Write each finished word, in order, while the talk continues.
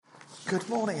Good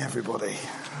morning, everybody.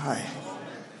 Hi.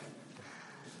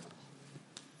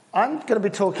 I'm going to be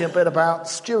talking a bit about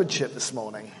stewardship this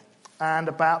morning and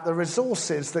about the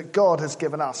resources that God has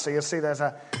given us. So you'll see there's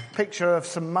a picture of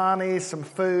some money, some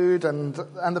food, and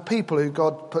the people who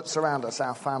God puts around us,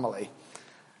 our family.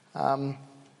 I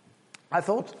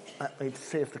thought, let me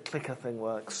see if the clicker thing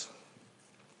works.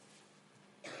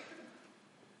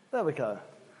 There we go.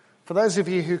 For those of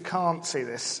you who can't see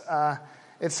this,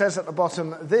 it says at the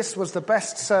bottom, "This was the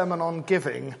best sermon on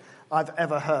giving I've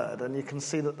ever heard." And you can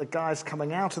see that the guys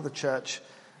coming out of the church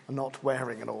are not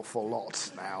wearing an awful lot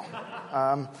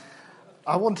now.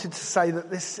 I wanted to say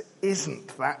that this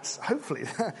isn't that. Hopefully,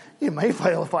 you may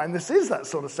fail to find this is that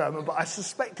sort of sermon, but I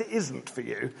suspect it isn't for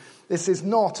you. This is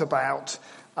not about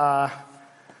the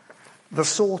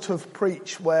sort of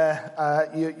preach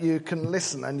where you can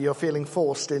listen and you're feeling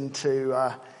forced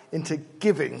into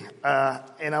giving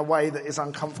in a way that is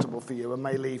uncomfortable for you and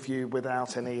may leave you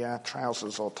without any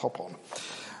trousers or top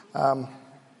on.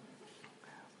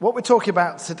 What we're talking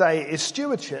about today is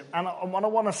stewardship, and what I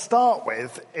want to start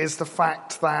with is the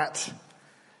fact that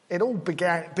it all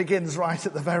begins right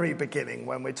at the very beginning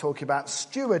when we're talking about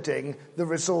stewarding the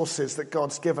resources that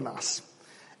God's given us.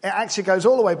 It actually goes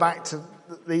all the way back to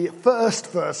the first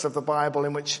verse of the Bible,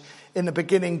 in which in the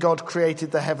beginning God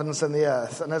created the heavens and the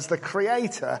earth. And as the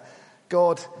creator,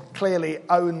 God clearly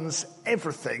owns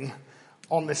everything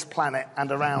on this planet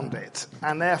and around it.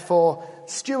 And therefore,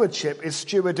 stewardship is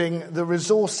stewarding the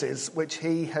resources which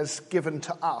he has given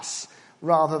to us,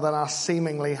 rather than us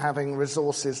seemingly having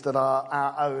resources that are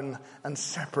our own and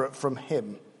separate from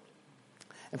him.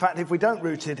 In fact, if we don't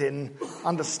root it in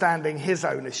understanding his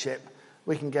ownership,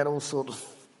 we can get all sorts of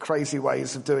crazy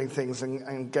ways of doing things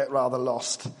and get rather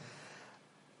lost.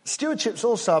 Stewardship's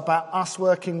also about us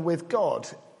working with God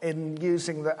in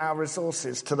using our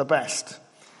resources to the best.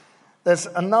 There's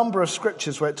a number of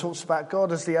scriptures where it talks about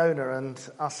God as the owner and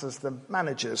us as the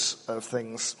managers of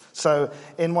things. So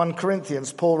in 1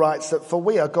 Corinthians, Paul writes that, "For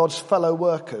we are God's fellow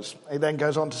workers." He then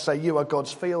goes on to say, "You are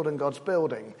God's field and God's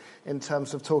building," in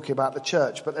terms of talking about the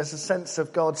church. But there's a sense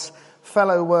of God's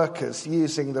fellow workers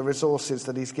using the resources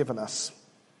that he's given us.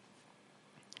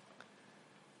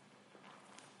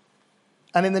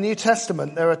 And in the New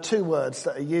Testament, there are two words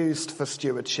that are used for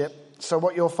stewardship. So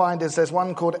what you'll find is there's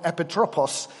one called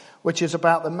epitropos, which is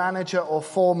about the manager or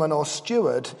foreman or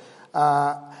steward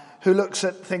who looks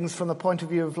at things from the point of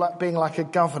view of being like a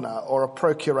governor or a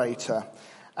procurator,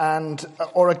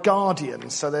 or a guardian.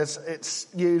 So it's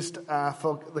used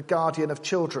for the guardian of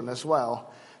children as well.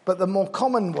 But the more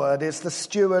common word is the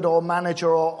steward or manager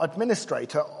or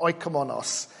administrator,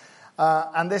 oikomonos.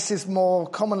 And this is more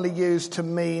commonly used to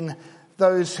mean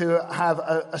those who have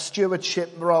a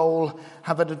stewardship role,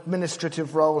 have an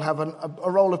administrative role, have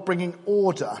a role of bringing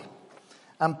order.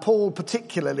 And Paul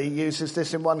particularly uses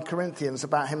this in 1 Corinthians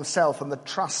about himself and the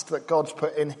trust that God's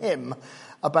put in him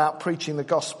about preaching the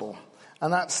gospel.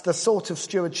 And that's the sort of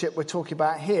stewardship we're talking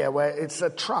about here, where it's a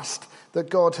trust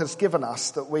that God has given us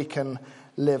that we can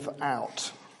live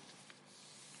out.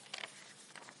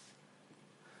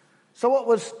 So what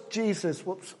was Jesus...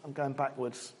 I'm going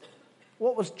backwards.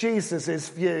 What was Jesus'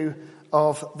 view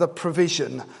of the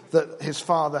provision that his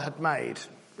Father had made?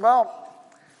 Well,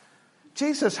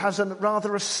 Jesus has a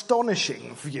rather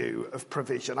astonishing view of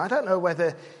provision. I don't know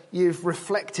whether you've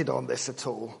reflected on this at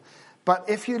all, but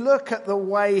if you look at the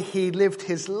way he lived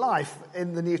his life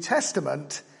in the New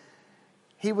Testament,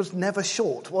 he was never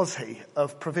short, was he,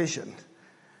 of provision?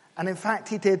 And in fact,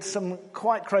 he did some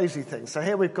quite crazy things. So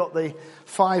here we've got the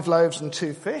 5 loaves and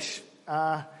 2 fish.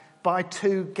 Buy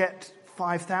 2, get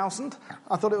 5,000.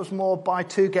 I thought it was more buy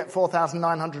 2, get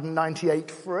 4,998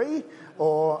 free,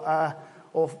 or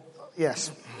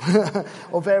yes,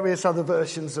 or various other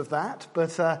versions of that.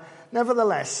 But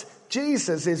nevertheless,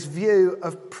 Jesus' view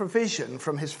of provision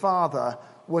from his Father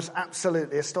was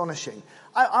absolutely astonishing.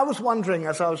 I was wondering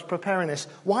as I was preparing this,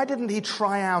 why didn't he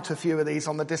try out a few of these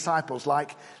on the disciples?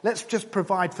 Like, let's just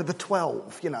provide for the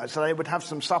 12, so they would have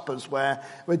some suppers where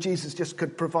Jesus just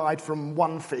could provide from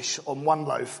 1 fish on 1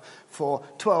 loaf for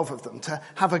 12 of them to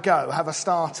have a go, have a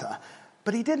starter.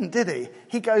 But he didn't, did he?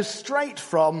 He goes straight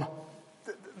from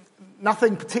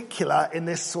nothing particular in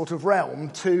this sort of realm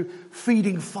to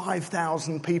feeding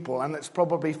 5,000 people, and it's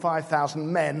probably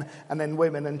 5,000 men and then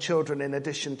women and children in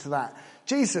addition to that.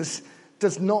 Jesus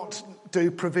does not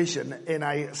do provision in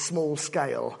a small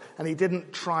scale, and he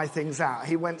didn't try things out.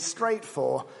 He went straight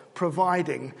for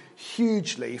providing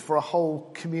hugely for a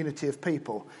whole community of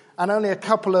people. And only a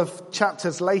couple of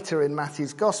chapters later in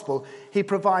Matthew's Gospel, he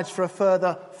provides for a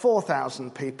further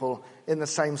 4,000 people in the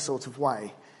same sort of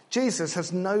way. Jesus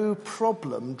has no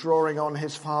problem drawing on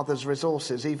his Father's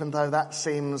resources, even though that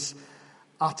seems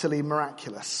utterly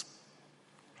miraculous.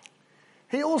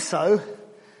 He also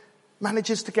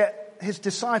manages to get his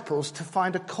disciples to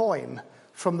find a coin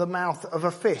from the mouth of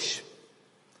a fish.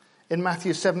 In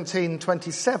Matthew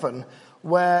 17:27,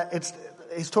 where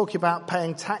he's talking about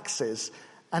paying taxes,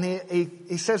 and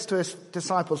he says to his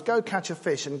disciples, go catch a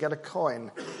fish and get a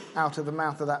coin out of the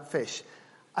mouth of that fish.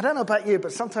 I don't know about you,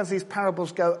 but sometimes these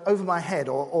parables go over my head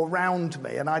or round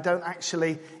me, and I don't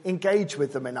actually engage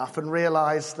with them enough and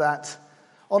realize that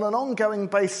on an ongoing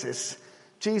basis,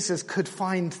 Jesus could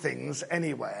find things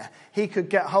anywhere. He could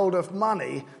get hold of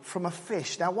money from a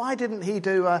fish. Now, why didn't he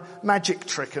do a magic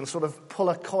trick and sort of pull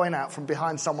a coin out from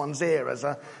behind someone's ear as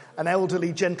an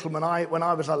elderly gentleman? When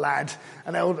I was a lad,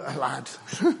 an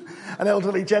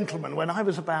elderly gentleman, when I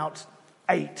was about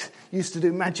 8, used to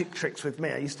do magic tricks with me.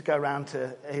 I used to go around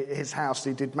to his house.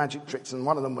 He did magic tricks, and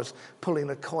one of them was pulling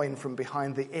a coin from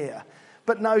behind the ear.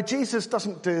 But no, Jesus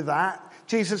doesn't do that.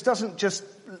 Jesus doesn't just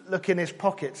look in his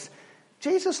pockets.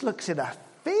 Jesus looks in a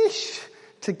fish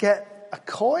to get a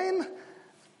coin.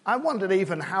 I wondered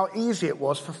even how easy it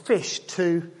was for fish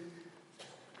to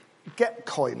get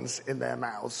coins in their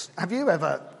mouths. Have you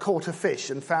ever caught a fish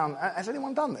and found, has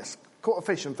anyone done this? Caught a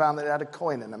fish and found that it had a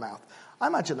coin in the mouth? I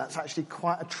imagine that's actually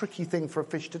quite a tricky thing for a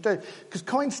fish to do, because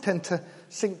coins tend to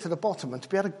sink to the bottom, and to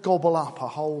be able to gobble up a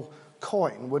whole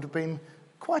coin would have been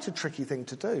quite a tricky thing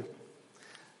to do.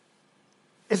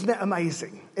 Isn't it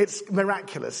amazing? It's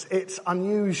miraculous. It's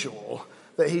unusual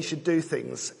that he should do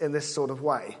things in this sort of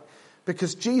way,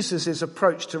 because Jesus'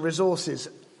 approach to resources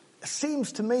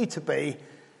seems to me to be,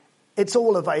 it's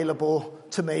all available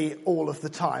to me all of the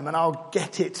time, and I'll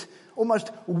get it almost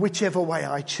whichever way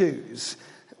I choose,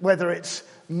 whether it's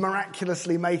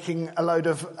miraculously making a load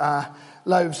of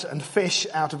loaves and fish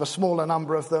out of a smaller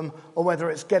number of them, or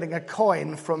whether it's getting a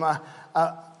coin from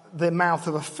the mouth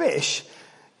of a fish.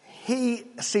 He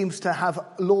seems to have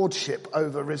lordship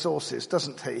over resources,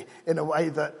 doesn't he, in a way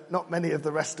that not many of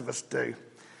the rest of us do.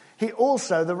 He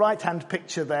also, the right-hand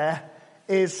picture there,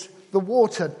 is the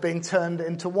water being turned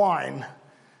into wine.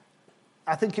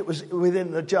 I think it was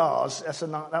within the jars.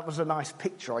 That was a nice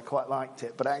picture. I quite liked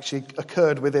it. But it actually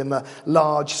occurred within the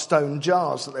large stone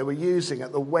jars that they were using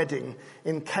at the wedding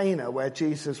in Cana, where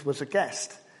Jesus was a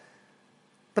guest.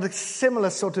 But a similar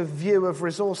sort of view of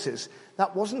resources.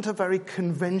 That wasn't a very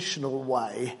conventional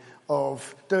way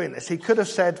of doing this. He could have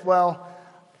said, well,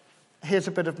 here's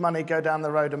a bit of money, go down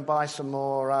the road and buy some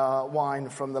more wine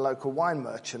from the local wine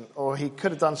merchant. Or he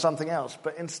could have done something else.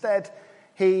 But instead,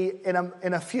 he,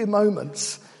 in a few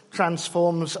moments,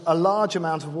 transforms a large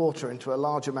amount of water into a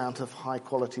large amount of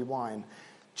high-quality wine.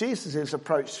 Jesus'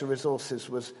 approach to resources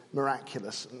was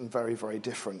miraculous and very, very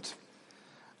different.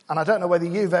 And I don't know whether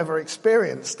you've ever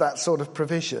experienced that sort of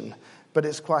provision, but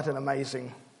it's quite an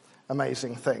amazing,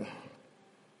 amazing thing.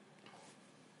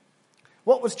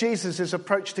 What was Jesus'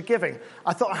 approach to giving?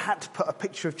 I thought I had to put a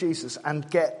picture of Jesus and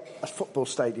get a football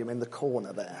stadium in the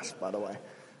corner there, by the way.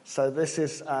 So this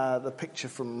is the picture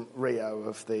from Rio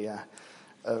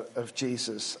of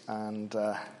Jesus and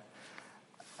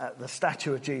the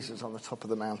statue of Jesus on the top of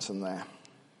the mountain there.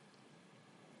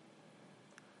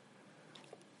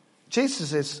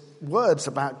 Jesus' words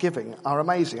about giving are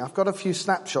amazing. I've got a few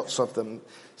snapshots of them.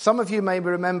 Some of you may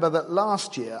remember that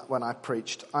last year when I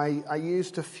preached, I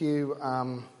used a few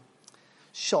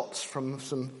shots from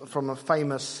a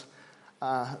famous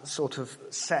sort of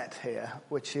set here,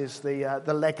 which is the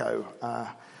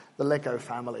Lego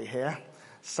family here.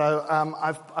 So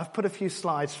I've put a few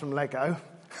slides from Lego.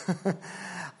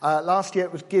 Last year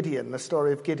it was Gideon, the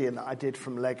story of Gideon that I did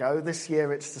from Lego. This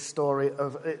year it's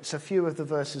it's a few of the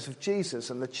verses of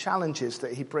Jesus and the challenges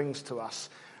that he brings to us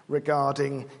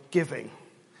regarding giving.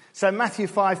 So Matthew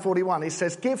 5:41, he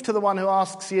says, "Give to the one who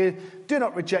asks you, do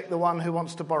not reject the one who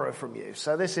wants to borrow from you."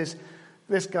 So this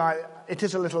guy, it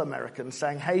is a little American,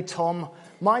 saying, "Hey Tom,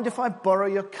 mind if I borrow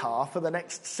your car for the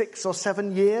next 6 or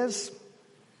 7 years?"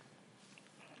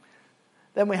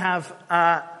 Then we have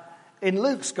in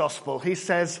Luke's gospel, he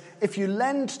says, "If you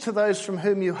lend to those from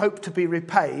whom you hope to be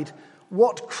repaid,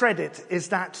 what credit is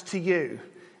that to you?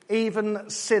 Even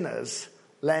sinners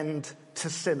lend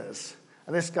to sinners."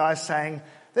 And this guy's saying,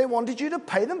 they wanted you to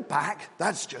pay them back?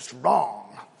 That's just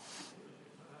wrong.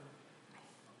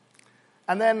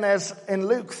 And then there's, in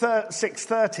Luke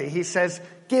 6:30, he says,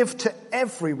 "Give to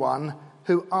everyone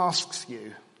who asks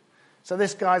you." So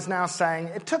this guy's now saying,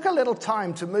 it took a little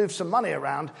time to move some money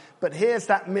around, but here's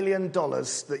that $1 million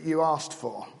that you asked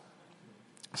for.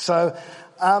 So,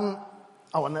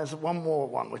 and there's one more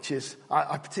one, which is,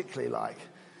 I particularly like.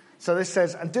 So this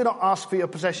says, and do not ask for your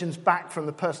possessions back from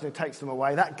the person who takes them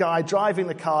away. That guy driving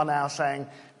the car now saying,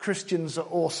 Christians are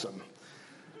awesome.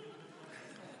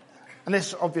 And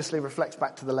this obviously reflects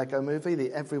back to the Lego movie,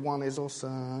 the everyone is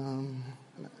awesome.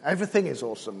 Everything is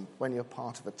awesome when you're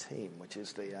part of a team, which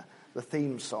is the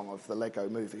theme song of the Lego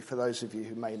movie. For those of you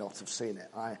who may not have seen it,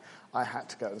 I had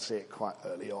to go and see it quite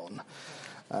early on.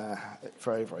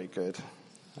 Very, very good.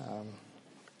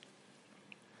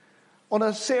 On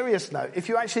a serious note, if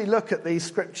you actually look at these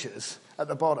scriptures at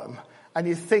the bottom and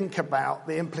you think about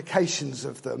the implications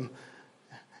of them,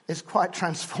 it's quite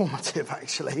transformative,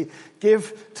 actually.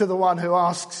 Give to the one who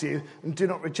asks you, and do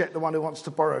not reject the one who wants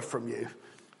to borrow from you.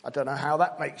 I don't know how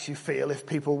that makes you feel if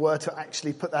people were to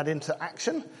actually put that into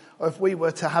action, or if we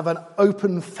were to have an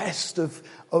open fest of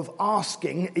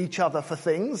asking each other for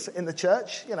things in the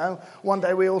church. You know, one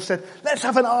day we all said, let's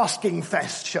have an asking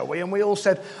fest, shall we? And we all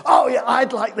said, oh yeah,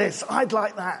 I'd like this, I'd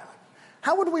like that.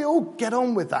 How would we all get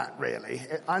on with that, really?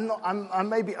 I'm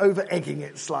maybe over-egging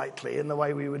it slightly in the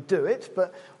way we would do it,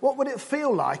 but what would it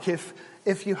feel like if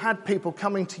you had people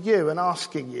coming to you and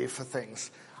asking you for things?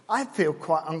 I'd feel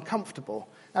quite uncomfortable.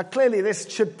 Now, clearly, this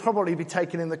should probably be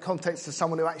taken in the context of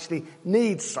someone who actually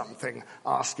needs something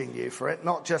asking you for it,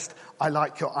 not just, I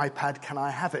like your iPad, can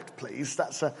I have it, please?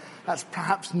 That's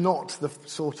perhaps not the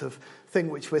sort of thing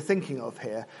which we're thinking of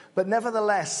here. But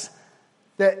nevertheless,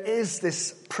 there is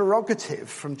this prerogative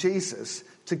from Jesus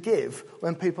to give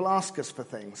when people ask us for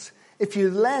things. If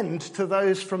you lend to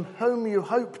those from whom you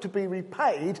hope to be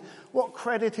repaid, what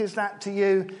credit is that to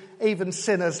you? Even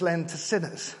sinners lend to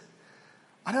sinners.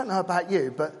 I don't know about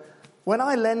you, but when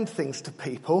I lend things to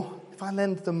people, if I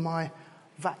lend them my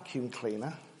vacuum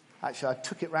cleaner, actually I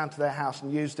took it round to their house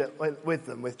and used it with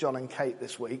them, with John and Kate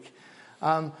this week.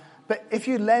 But if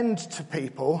you lend to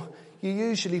people, you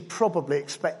usually probably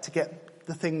expect to get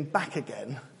the thing back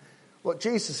again. What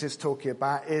Jesus is talking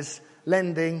about is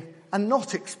lending and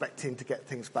not expecting to get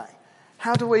things back.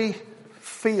 How do we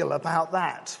feel about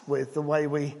that with the way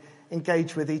we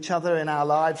engage with each other in our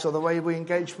lives, or the way we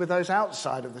engage with those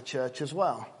outside of the church as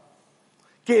well?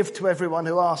 Give to everyone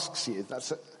who asks you. That's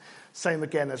the same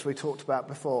again as we talked about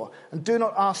before. And do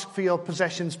not ask for your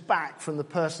possessions back from the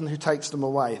person who takes them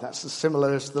away. That's as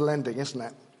similar as the lending, isn't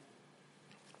it?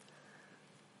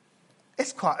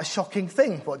 It's quite a shocking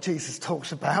thing what Jesus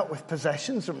talks about with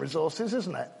possessions and resources,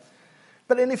 isn't it?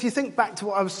 But then if you think back to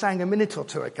what I was saying a minute or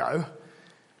two ago,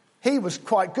 he was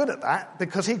quite good at that,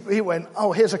 because he went,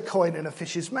 oh, here's a coin in a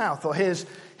fish's mouth, or here's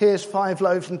 5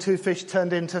 loaves and 2 fish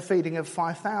turned into a feeding of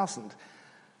 5,000.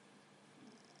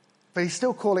 But he's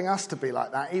still calling us to be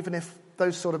like that, even if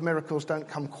those sort of miracles don't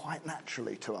come quite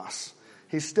naturally to us.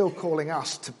 He's still calling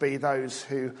us to be those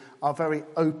who are very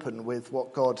open with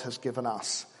what God has given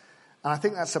us. And I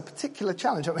think that's a particular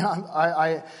challenge. I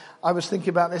mean, I was thinking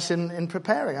about this in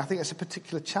preparing. I think it's a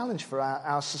particular challenge for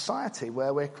our society,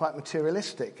 where we're quite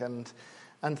materialistic and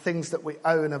things that we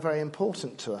own are very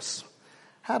important to us.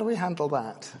 How do we handle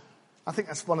that? I think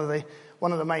that's one of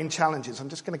the main challenges. I'm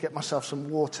just going to get myself some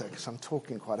water because I'm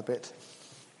talking quite a bit.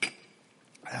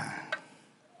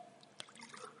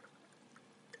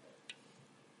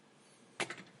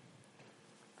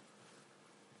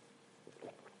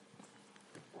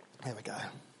 There we go.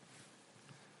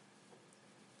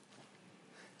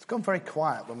 It's gone very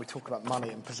quiet when we talk about money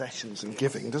and possessions and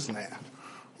giving, doesn't it?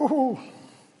 Woo-hoo.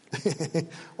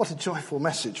 What a joyful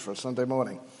message for a Sunday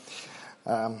morning.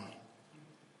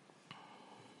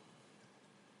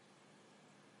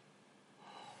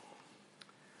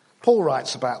 Paul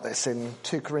writes about this in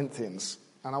 2 Corinthians,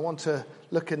 and I want to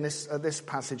look at this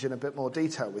passage in a bit more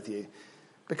detail with you,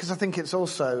 because I think it's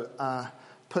also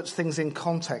puts things in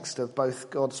context of both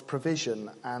God's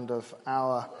provision and of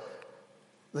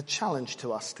the challenge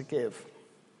to us to give.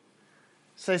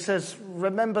 So he says,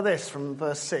 remember this from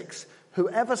verse 6,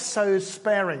 whoever sows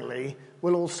sparingly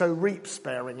will also reap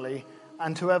sparingly,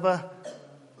 and whoever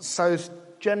sows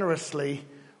generously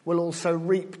will also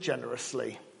reap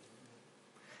generously.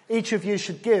 Each of you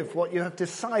should give what you have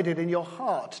decided in your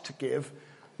heart to give,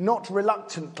 not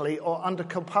reluctantly or under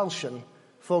compulsion,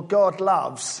 for God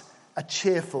loves a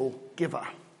cheerful giver.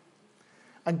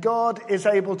 And God is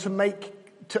able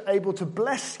to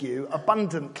bless you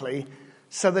abundantly,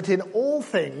 so that in all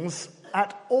things,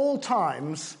 at all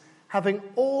times, having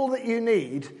all that you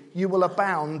need, you will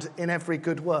abound in every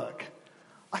good work.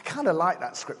 I kind of like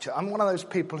that scripture. I'm one of those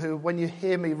people who, when you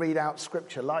hear me read out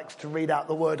scripture, likes to read out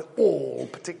the word all,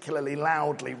 particularly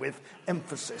loudly with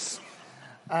emphasis.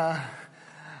 There's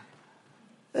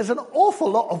an awful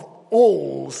lot of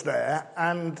alls there,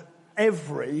 and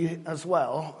every as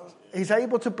well. He's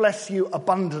able to bless you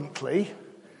abundantly,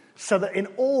 so that in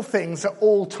all things at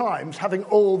all times, having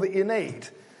all that you need.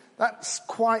 That's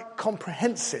quite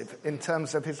comprehensive in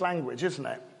terms of his language, isn't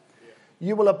it?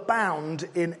 You will abound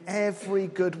in every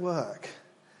good work.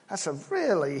 That's a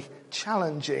really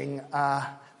challenging,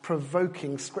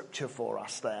 provoking scripture for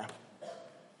us there.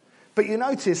 But you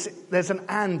notice there's an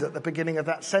and at the beginning of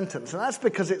that sentence, and that's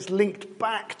because it's linked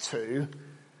back to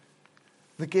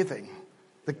the giving.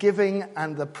 The giving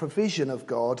and the provision of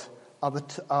God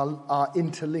are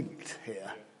interlinked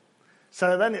here.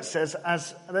 So then it says,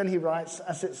 then he writes,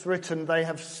 as it's written, they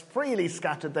have freely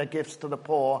scattered their gifts to the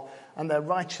poor, and their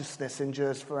righteousness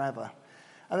endures forever.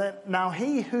 And then, now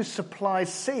he who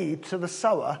supplies seed to the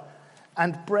sower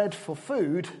and bread for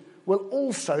food will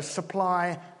also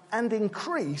supply and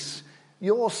increase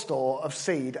your store of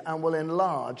seed and will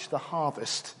enlarge the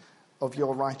harvest of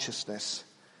your righteousness.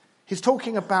 He's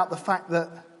talking about the fact that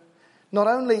not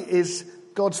only is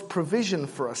God's provision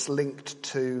for us linked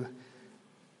to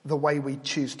the way we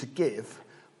choose to give,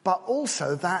 but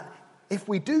also that if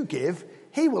we do give,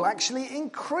 he will actually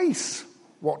increase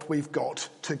what we've got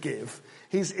to give.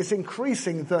 It's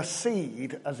increasing the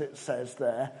seed, as it says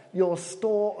there, your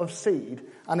store of seed,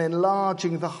 and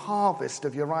enlarging the harvest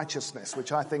of your righteousness,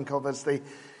 which I think of as the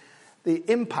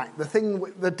impact,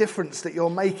 the difference that you're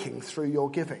making through your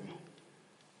giving.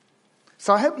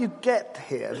 So I hope you get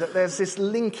here that there's this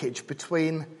linkage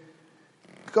between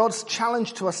God's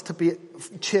challenge to us to be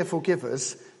cheerful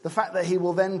givers, the fact that he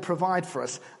will then provide for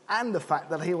us, and the fact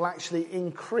that he will actually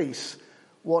increase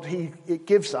what it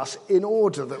gives us in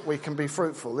order that we can be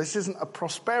fruitful. This isn't a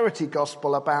prosperity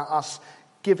gospel about us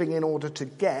giving in order to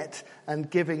get and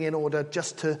giving in order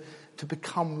just to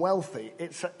become wealthy.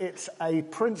 It's a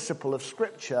principle of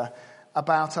Scripture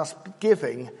about us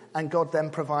giving and God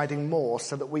then providing more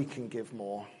so that we can give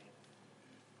more.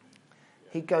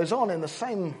 He goes on in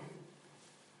the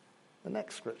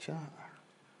next scripture.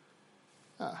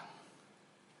 Let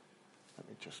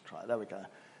me just try. There we go.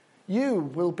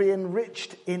 You will be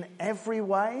enriched in every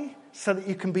way so that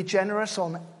you can be generous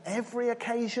on every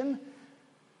occasion.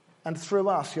 And through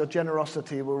us, your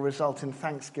generosity will result in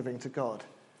thanksgiving to God.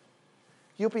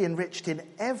 You'll be enriched in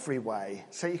every way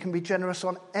so you can be generous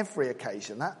on every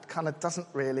occasion. That kind of doesn't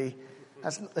really,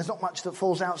 there's not much that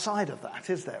falls outside of that,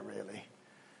 is there really?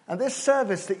 And this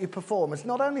service that you perform is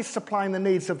not only supplying the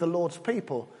needs of the Lord's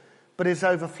people, but is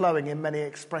overflowing in many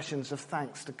expressions of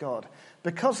thanks to God.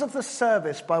 Because of the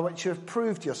service by which you have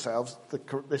proved yourselves,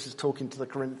 this is talking to the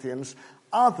Corinthians,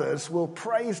 others will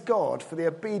praise God for the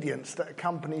obedience that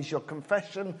accompanies your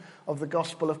confession of the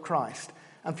gospel of Christ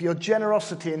and for your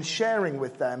generosity in sharing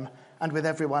with them and with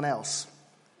everyone else.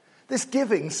 This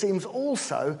giving seems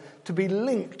also to be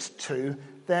linked to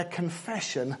their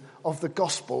confession of the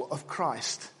gospel of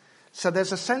Christ. So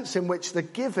there's a sense in which the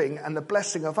giving and the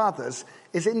blessing of others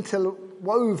is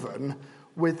interwoven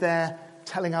with their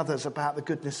telling others about the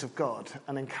goodness of God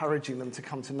and encouraging them to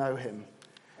come to know him.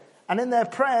 And in their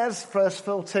prayers, verse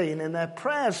 14, in their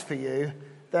prayers for you,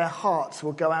 their hearts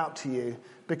will go out to you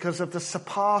because of the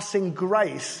surpassing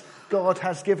grace God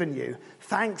has given you.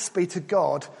 Thanks be to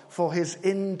God for his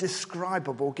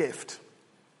indescribable gift.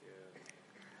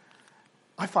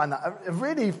 I find that a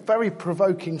really very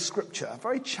provoking scripture,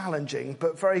 very challenging,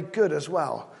 but very good as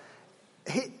well.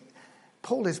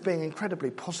 Paul is being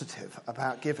incredibly positive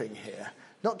about giving here,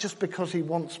 not just because he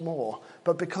wants more,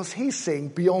 but because he's seeing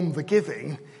beyond the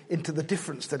giving into the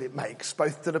difference that it makes,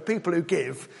 both to the people who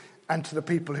give and to the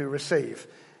people who receive.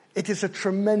 It is a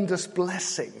tremendous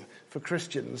blessing for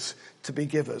Christians to be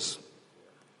givers.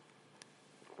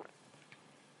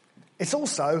 It's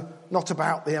also not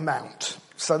about the amount.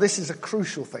 So this is a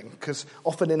crucial thing, because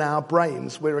often in our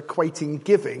brains we're equating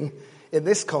giving, in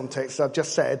this context I've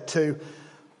just said, to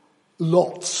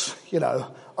lots,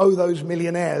 those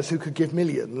millionaires who could give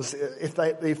millions. If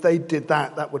they did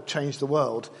that, that would change the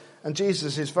world. And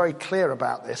Jesus is very clear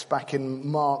about this back in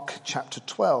Mark chapter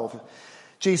 12.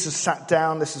 Jesus sat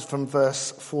down, this is from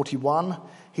verse 41,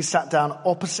 he sat down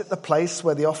opposite the place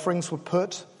where the offerings were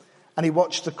put, and he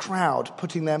watched the crowd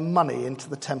putting their money into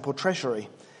the temple treasury.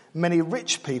 Many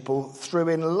rich people threw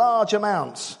in large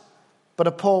amounts, but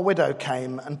a poor widow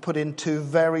came and put in 2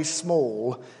 very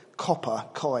small copper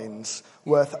coins,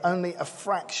 worth only a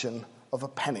fraction of a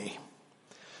penny.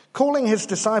 Calling his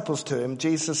disciples to him,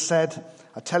 Jesus said,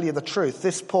 I tell you the truth,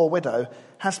 this poor widow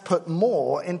has put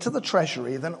more into the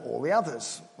treasury than all the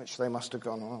others, which they must have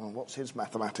gone, what's his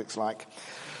mathematics like?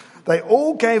 They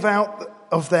all gave out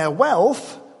of their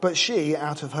wealth, but she,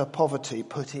 out of her poverty,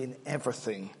 put in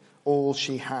everything, all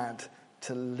she had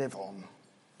to live on.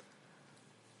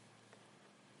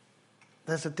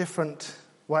 There's a different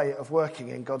way of working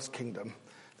in God's kingdom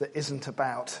that isn't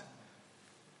about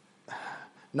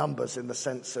numbers in the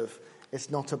sense of it's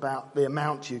not about the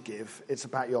amount you give, it's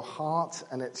about your heart,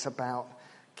 and it's about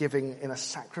giving in a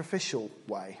sacrificial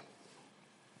way.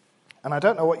 And I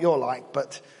don't know what you're like,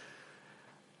 but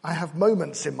I have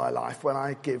moments in my life when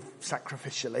I give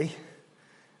sacrificially,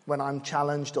 when I'm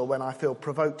challenged or when I feel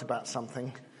provoked about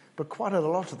something, but quite a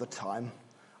lot of the time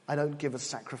I don't give as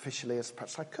sacrificially as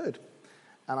perhaps I could.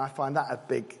 And I find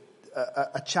that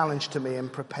a challenge to me in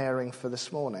preparing for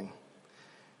this morning.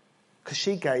 Because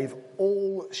she gave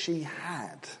all she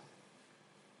had.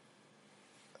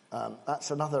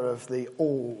 That's another of the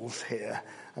alls here.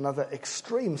 Another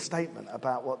extreme statement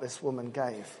about what this woman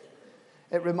gave.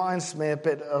 It reminds me a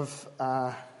bit of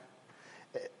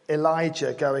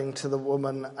Elijah going to the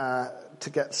woman to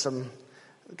get some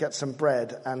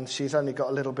bread, and she's only got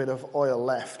a little bit of oil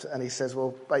left, and he says,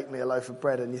 well, bake me a loaf of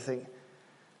bread. And you think,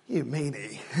 you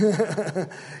meanie.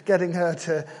 Getting her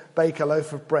to bake a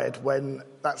loaf of bread when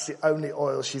that's the only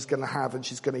oil she's going to have, and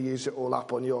she's going to use it all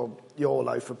up on your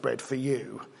loaf of bread for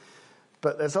you.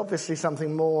 But there's obviously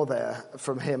something more there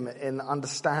from him in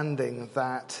understanding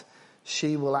that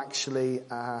she will actually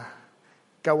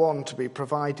go on to be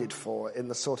provided for in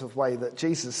the sort of way that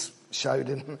Jesus showed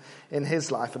in his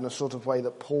life, and the sort of way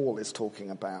that Paul is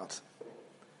talking about.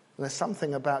 And there's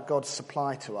something about God's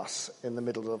supply to us in the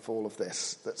middle of all of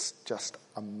this that's just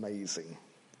amazing.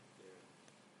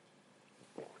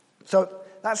 So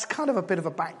that's kind of a bit of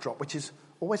a backdrop, which is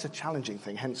always a challenging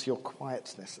thing, hence your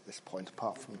quietness at this point,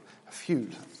 apart from a few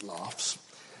laughs.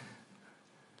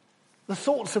 The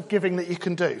sorts of giving that you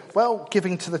can do. Well,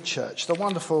 giving to the church, the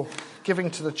wonderful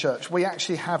giving to the church. We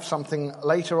actually have something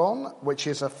later on, which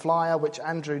is a flyer which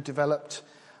Andrew developed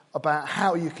about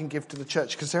how you can give to the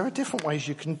church, because there are different ways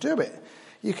you can do it.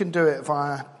 You can do it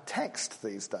via text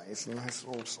these days, and there's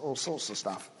all sorts of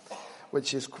stuff,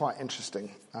 which is quite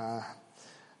interesting,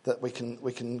 that we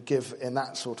can give in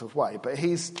that sort of way. But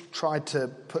he's tried to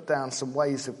put down some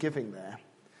ways of giving there.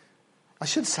 I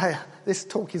should say this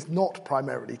talk is not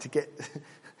primarily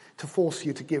to force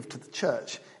you to give to the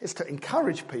church. It's to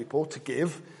encourage people to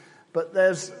give, but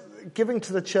giving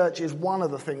to the church is one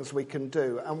of the things we can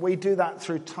do, and we do that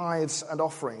through tithes and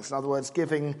offerings. In other words,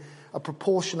 giving a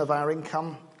proportion of our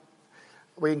income.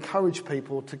 We encourage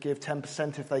people to give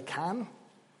 10% if they can,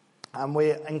 and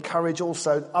we encourage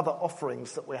also other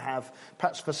offerings that we have,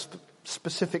 perhaps for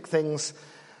specific things.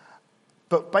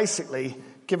 But basically,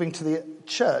 giving to the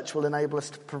church will enable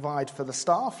us to provide for the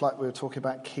staff, like we were talking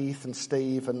about Keith and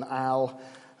Steve and Al,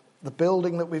 the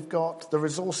building that we've got, the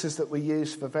resources that we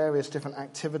use for various different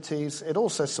activities. It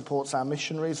also supports our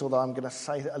missionaries, although I'm going to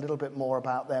say a little bit more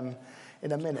about them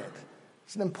in a minute.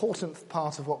 It's an important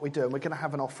part of what we do, and we're going to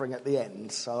have an offering at the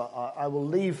end, so I will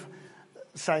leave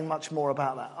saying much more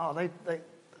about that. Oh, they're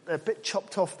a bit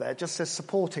chopped off there. It just says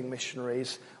supporting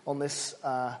missionaries on this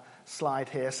slide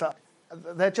here. So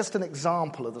they're just an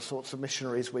example of the sorts of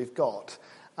missionaries we've got,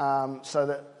 so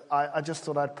that I just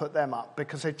thought I'd put them up,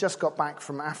 because they've just got back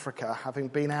from Africa, having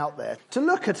been out there, to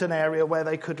look at an area where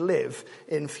they could live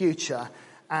in future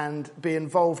and be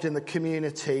involved in the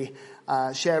community,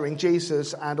 sharing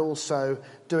Jesus and also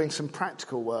doing some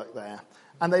practical work there.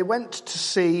 And they went to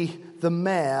see the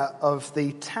mayor of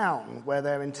the town where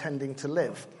they're intending to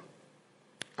live.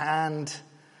 And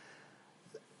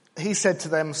he said to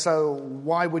them, so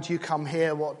why would you come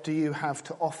here? What do you have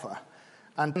to offer?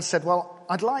 And said, well,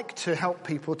 I'd like to help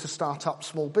people to start up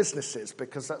small businesses,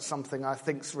 because that's something I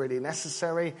think's really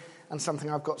necessary and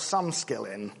something I've got some skill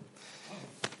in.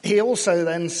 He also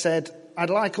then said,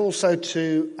 I'd like also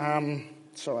to...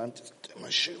 sorry, I'm just doing my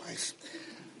shoelace.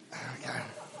 There we go.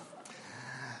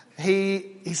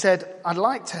 He said, I'd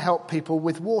like to help people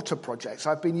with water projects.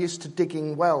 I've been used to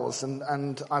digging wells,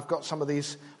 and I've got some of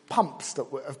these pumps that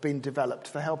have been developed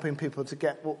for helping people to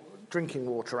get drinking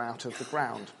water out of the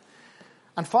ground.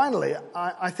 And finally,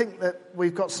 I think that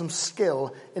we've got some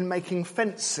skill in making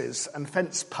fences and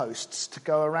fence posts to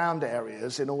go around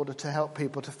areas in order to help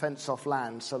people to fence off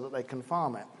land so that they can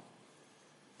farm it.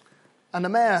 And the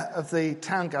mayor of the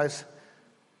town goes,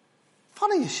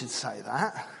 funny you should say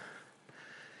that.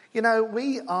 You know,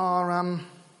 we've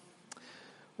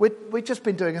just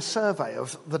been doing a survey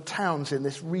of the towns in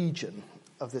this region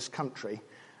of this country,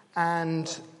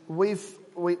 and we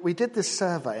did this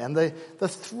survey, and the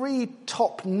three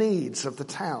top needs of the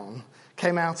town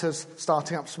came out as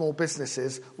starting up small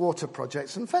businesses, water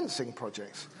projects, and fencing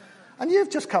projects. And you've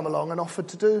just come along and offered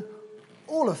to do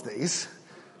all of these.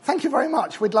 Thank you very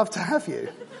much. We'd love to have you.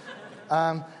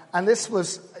 And this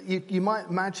was, you might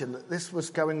imagine that this was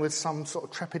going with some sort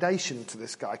of trepidation to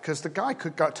this guy, because the guy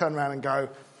could turn around and go,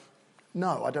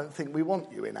 no, I don't think we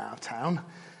want you in our town.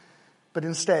 But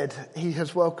instead, he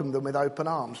has welcomed them with open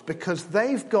arms because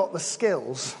they've got the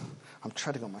skills. I'm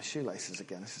treading on my shoelaces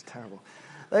again. This is terrible.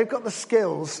 They've got the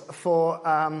skills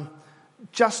for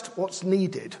just what's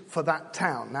needed for that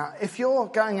town. Now, if you're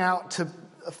going out to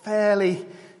a fairly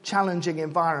challenging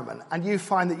environment and you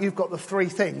find that you've got the three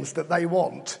things that they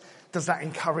want, does that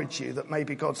encourage you that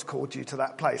maybe God's called you to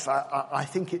that place? I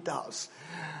think it does.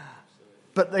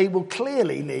 But they will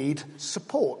clearly need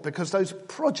support because those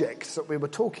projects that we were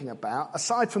talking about,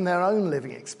 aside from their own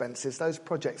living expenses, those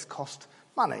projects cost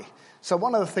money. So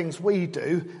one of the things we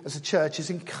do as a church is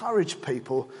encourage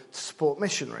people to support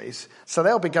missionaries. So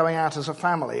they'll be going out as a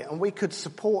family and we could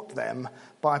support them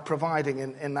by providing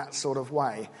in that sort of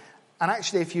way. And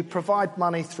actually, if you provide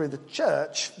money through the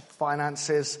church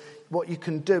finances, what you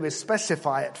can do is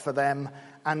specify it for them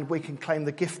and we can claim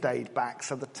the gift aid back,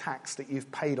 so the tax that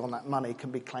you've paid on that money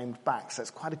can be claimed back. So it's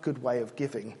quite a good way of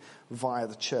giving via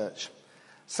the church.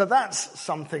 So that's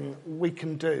something we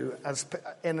can do as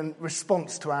in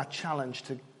response to our challenge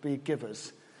to be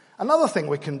givers. Another thing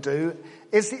we can do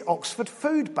is the Oxford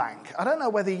Food Bank. I don't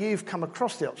know whether you've come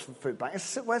across the Oxford Food Bank.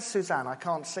 Where's Suzanne? I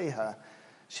can't see her.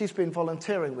 She's been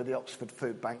volunteering with the Oxford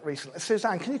Food Bank recently.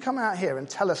 Suzanne, can you come out here and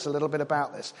tell us a little bit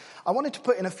about this? I wanted to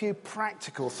put in a few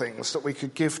practical things that we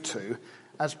could give to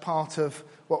as part of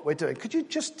what we're doing. Could you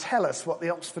just tell us what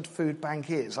the Oxford Food Bank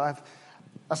is?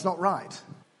 That's not right.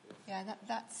 Yeah,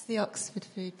 that's the Oxford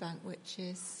Food Bank, which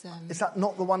is... Is that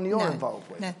not the one you're involved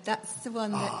with? No, that's the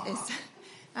one that is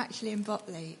actually in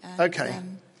Botley. And, okay.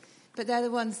 But they're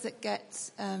the ones that get...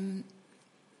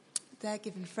 they're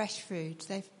given fresh food.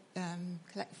 They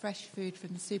collect fresh food from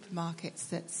the supermarkets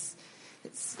that's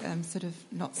sort of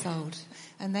not sold.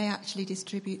 And they actually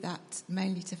distribute that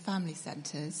mainly to family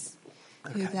centres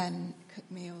who then cook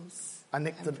meals. I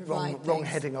nicked the wrong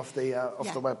heading off the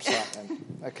website then.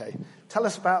 Okay. Tell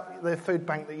us about the food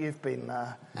bank that you've been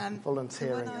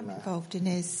volunteering in. The one I'm involved in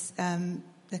is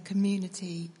the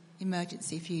Community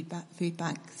Emergency Food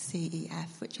Bank,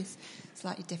 CEF, which is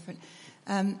slightly different.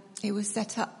 It was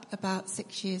set up about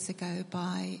 6 years ago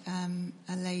by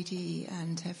a lady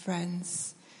and her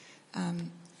friends,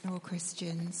 they're all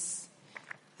Christians,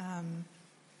 and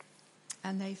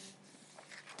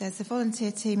there's a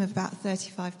volunteer team of about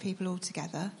 35 people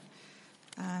altogether,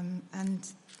 and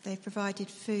they've provided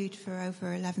food for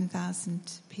over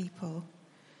 11,000 people.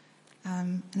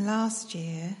 And last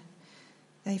year,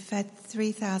 they fed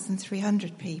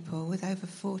 3,300 people with over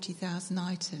 40,000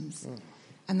 items.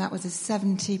 And that was a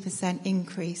 70%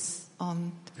 increase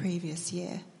on the previous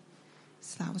year.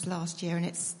 So that was last year, and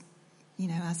it's,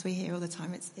 as we hear all the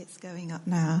time, it's going up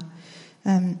now.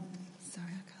 Sorry,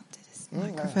 I can't do this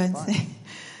microphone thing.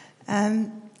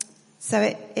 So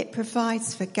it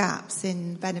provides for gaps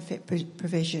in benefit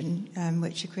provision,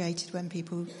 which are created when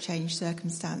people change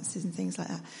circumstances and things like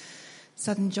that.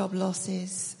 Sudden job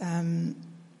losses,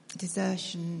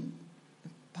 desertion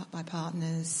by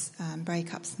partners,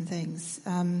 breakups and things.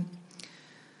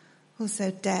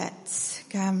 Also debt,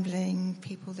 gambling,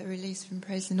 people that are released from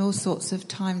prison, all sorts of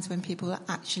times when people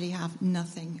actually have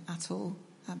nothing at all,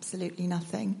 absolutely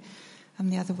nothing.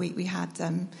 The other week we had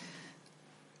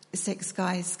 6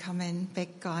 guys come in,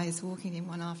 big guys, walking in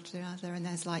one after the other, and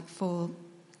there's like 4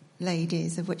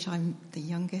 ladies, of which I'm the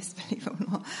youngest, believe it or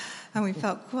not, and we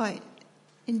felt quite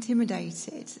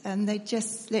intimidated, and they'd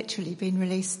just literally been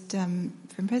released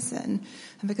from prison,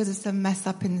 and because of some mess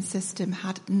up in the system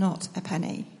had not a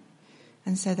penny,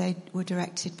 and so they were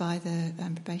directed by the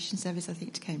probation service, I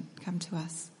think, to come to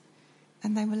us,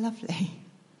 and they were lovely.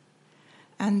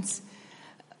 And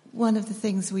one of the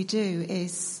things we do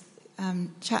is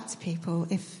chat to people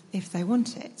if they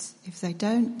want it. If they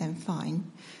don't, then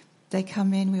fine. They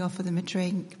come in, we offer them a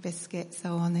drink, biscuits,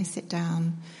 so on. They sit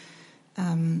down.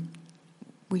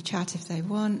 We chat if they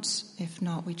want. If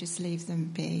not, we just leave them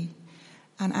be.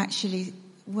 And actually,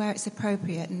 where it's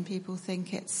appropriate and people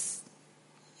think it's,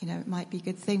 it might be a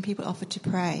good thing, people offer to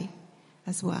pray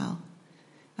as well.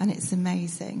 And it's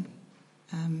amazing.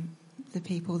 The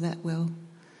people that will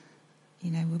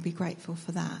be grateful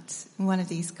for that. And one of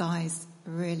these guys,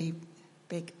 a really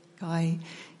big guy,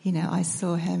 I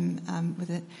saw him with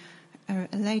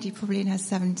a lady probably in her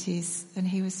 70s, and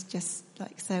he was just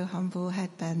like so humble,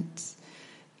 head bent,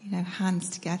 hands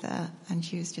together, and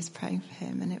she was just praying for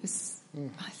him, and it was,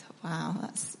 I thought, wow,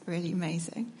 that's really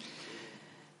amazing.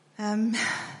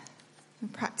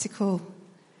 Practical.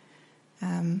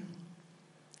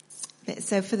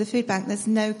 So for the food bank, there's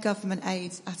no government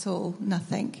aid at all,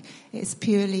 nothing. It's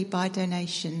purely by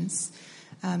donations,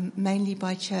 mainly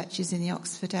by churches in the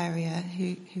Oxford area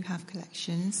who have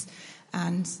collections,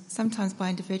 and sometimes by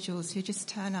individuals who just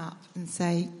turn up and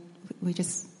say, we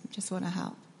just just want to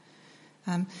help.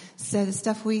 So the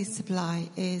stuff we supply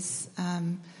is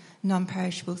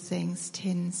non-perishable things,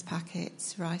 tins,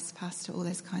 packets, rice, pasta, all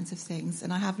those kinds of things.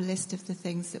 And I have a list of the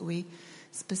things that we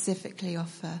specifically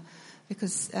offer,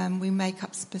 because we make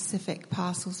up specific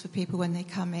parcels for people when they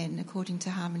come in, according to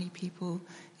how many people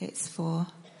it's for.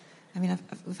 I mean,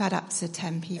 we've had up to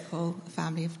 10 people, a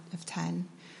family of 10,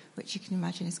 which you can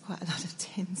imagine is quite a lot of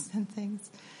tins and things.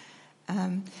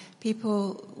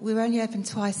 We're only open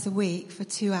twice a week for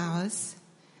 2 hours.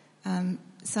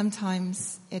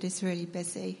 Sometimes it is really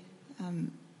busy.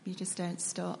 You just don't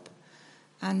stop.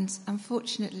 And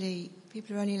unfortunately,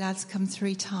 people are only allowed to come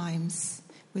 3 times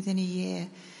within a year.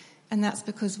 And that's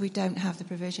because we don't have the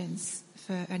provisions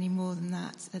for any more than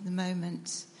that at the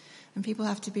moment. And people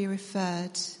have to be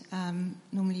referred,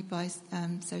 normally by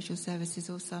social services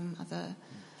or some other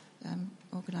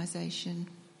organisation.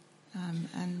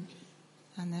 And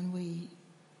then we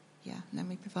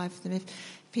provide for them. If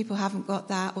people haven't got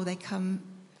that, or they come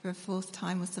for a 4th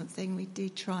time or something, we do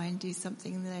try and do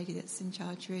something, and the lady that's in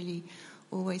charge really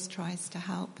always tries to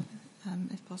help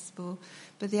if possible.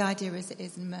 But the idea is it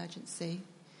is an emergency,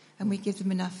 and we give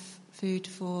them enough food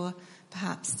for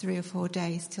perhaps 3 or 4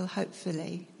 days till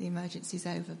hopefully the emergency's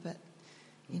over, but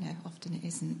often it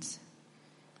isn't.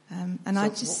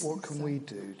 What can we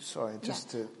do? Sorry, just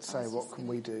to say, what can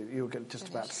we do? You were just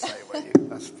about to say, were you?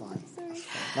 That's fine. That's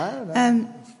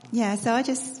fine. No. So I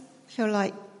just feel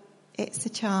like it's a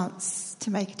chance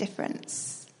to make a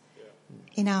difference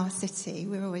in our city.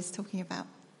 We're always talking about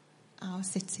our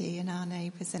city and our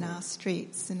neighbours and our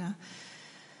streets, and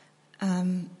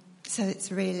so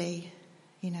it's really,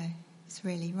 it's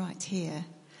really right here.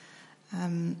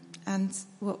 And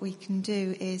what we can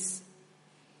do is,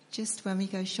 just when we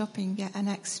go shopping, get an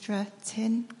extra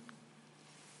tin,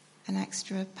 an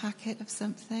extra packet of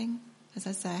something. As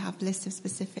I say, I have a list of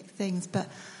specific things, but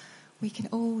we can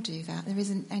all do that. There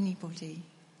isn't anybody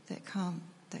that can't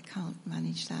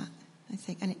manage that, I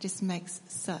think, and it just makes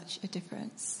such a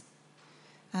difference.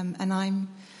 And I'm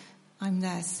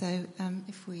there, so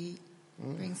if we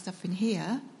bring stuff in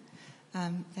here,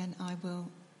 then I will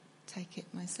take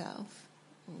it myself.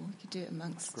 Or we could do it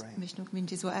amongst missional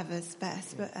communities, whatever's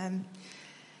best. But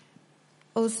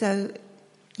also,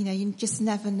 you just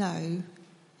never know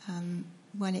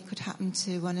when it could happen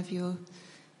to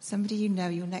somebody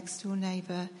your next door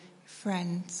neighbour,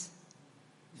 friend,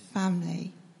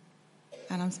 family.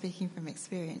 And I'm speaking from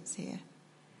experience here.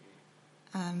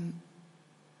 And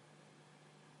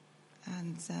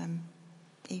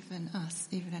even us,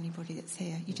 even anybody that's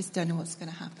here, you just don't know what's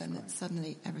going to happen. That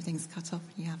suddenly everything's cut off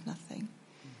and you have nothing.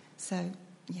 So,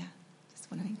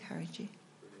 just want to encourage you.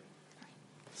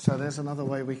 So there's another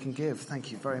way we can give.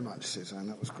 Thank you very much, Suzanne.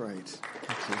 That was great.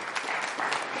 Thank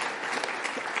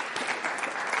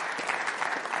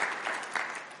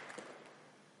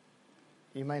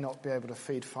you. You may not be able to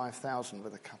feed 5,000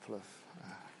 with a couple of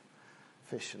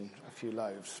fish and a few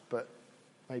loaves, but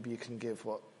maybe you can give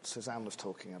what Suzanne was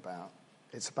talking about.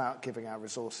 It's about giving our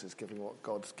resources, giving what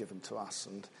God's given to us.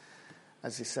 And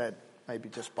as he said, maybe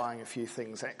just buying a few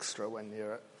things extra when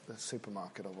you're at the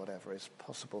supermarket or whatever is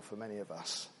possible for many of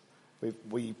us.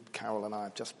 Carol and I,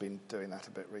 have just been doing that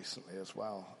a bit recently as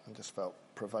well, and just felt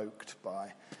provoked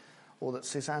by all that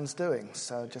Suzanne's doing.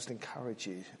 So just encourage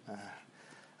you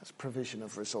as provision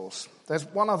of resource. There's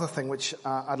one other thing which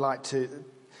I'd like to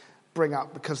bring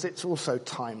up, because it's also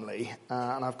timely,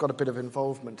 and I've got a bit of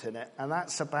involvement in it, and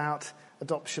that's about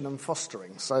adoption and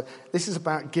fostering. So this is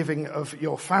about giving of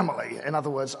your family, in other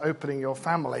words, opening your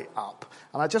family up.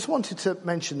 And I just wanted to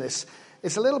mention this.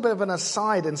 It's a little bit of an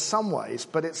aside in some ways,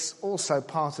 but it's also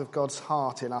part of God's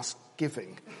heart in us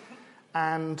giving.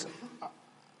 And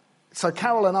so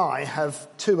Carol and I have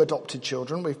 2 adopted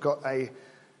children. We've got a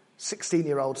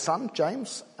 16-year-old son,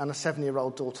 James, and a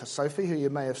 7-year-old daughter, Sophie, who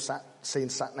you may have seen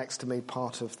sat next to me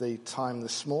part of the time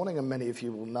this morning, and many of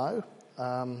you will know.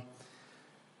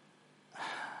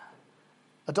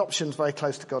 Adoption's very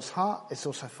close to God's heart. It's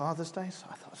also Father's Day, so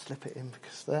I thought I'd slip it in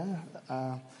because there.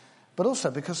 But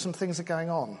also because some things are going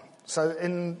on. So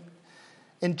in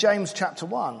James chapter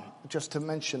 1, just to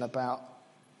mention about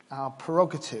our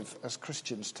prerogative as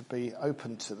Christians to be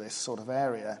open to this sort of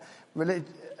area,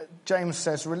 James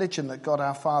says, religion that God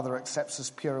our Father accepts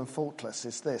as pure and faultless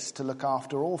is this: to look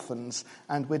after orphans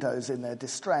and widows in their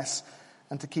distress,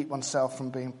 and to keep oneself from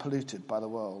being polluted by the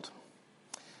world.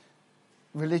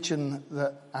 Religion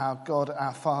that our God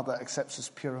our Father accepts as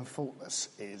pure and faultless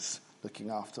is looking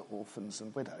after orphans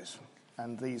and widows.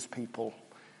 And these people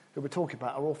who we're talking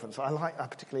about are orphans. I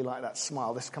particularly like that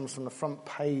smile. This comes from the front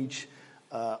page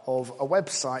of a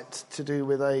website to do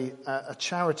with a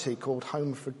charity called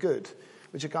Home for Good,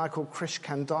 which a guy called Krish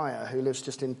Kandiah, who lives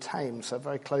just in Thames, so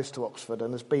very close to Oxford,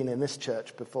 and has been in this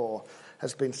church before,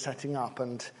 has been setting up.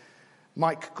 And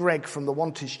Mike Gregg from the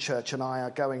Wantage Church and I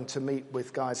are going to meet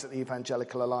with guys at the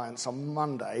Evangelical Alliance on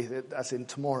Monday, as in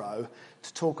tomorrow,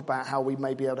 to talk about how we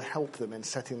may be able to help them in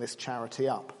setting this charity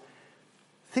up.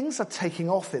 Things are taking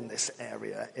off in this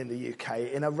area in the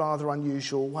UK in a rather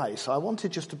unusual way. So I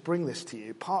wanted just to bring this to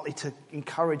you, partly to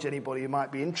encourage anybody who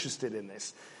might be interested in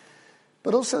this.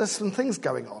 But also there's some things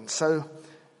going on. So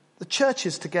the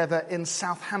churches together in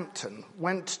Southampton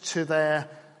went to their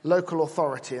local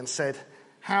authority and said,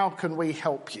 how can we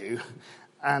help you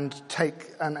and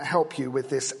help you with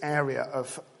this area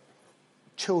of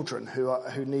children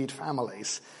who need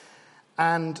families?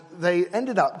 And they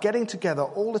ended up getting together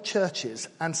all the churches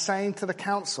and saying to the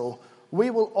council,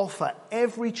 we will offer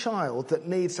every child that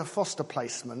needs a foster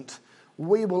placement,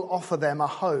 we will offer them a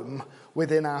home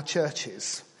within our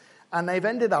churches. And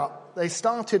they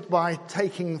started by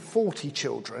taking 40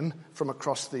 children from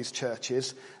across these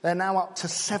churches. They're now up to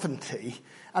 70.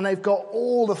 And they've got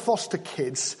all the foster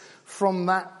kids from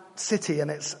that city and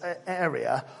its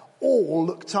area all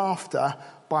looked after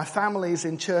by families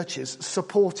in churches,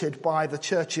 supported by the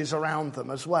churches around them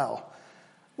as well.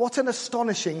 What an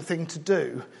astonishing thing to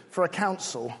do for a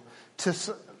council to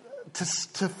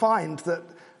find that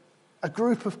a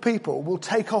group of people will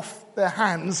take off their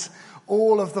hands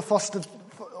all of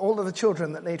the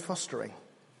children that need fostering.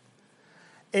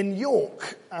 In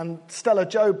York, and Stella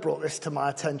Job brought this to my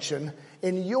attention,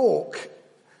 in York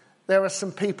there are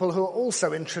some people who are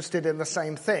also interested in the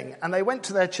same thing. And they went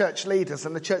to their church leaders,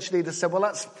 and the church leaders said, well,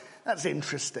 that's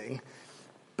interesting.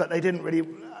 But they didn't really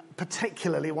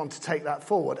particularly want to take that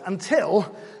forward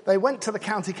until they went to the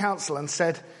county council and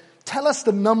said, tell us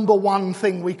the number one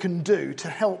thing we can do to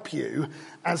help you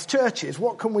as churches.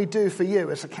 What can we do for you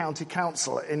as a county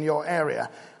council in your area?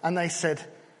 And they said,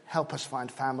 help us find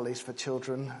families for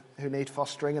children who need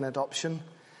fostering and adoption.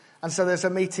 And so there's a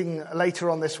meeting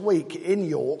later on this week in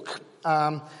York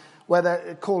where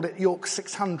they called it York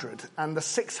 600. And the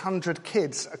 600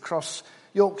 kids across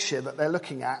Yorkshire that they're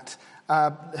looking at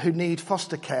who need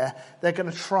foster care, they're going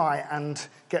to try and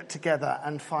get together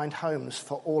and find homes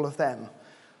for all of them.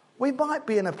 We might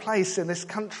be in a place in this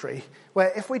country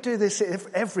where if we do this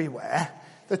everywhere,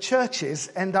 the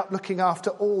churches end up looking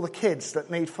after all the kids that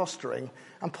need fostering,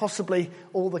 and possibly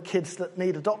all the kids that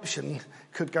need adoption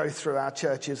could go through our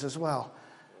churches as well.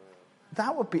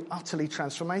 That would be utterly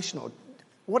transformational.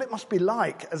 What it must be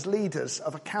like as leaders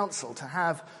of a council to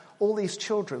have all these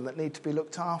children that need to be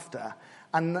looked after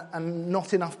and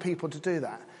not enough people to do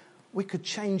that. We could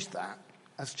change that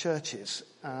as churches.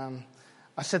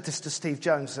 I said this to Steve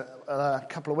Jones a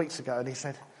couple of weeks ago, and he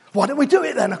said, why don't we do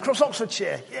it then across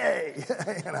Oxfordshire? Yay!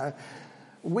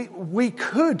 We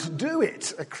could do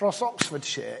it across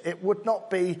Oxfordshire. It would not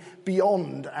be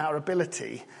beyond our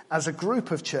ability as a group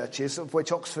of churches, of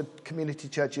which Oxford Community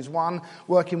Church is one,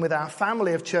 working with our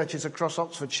family of churches across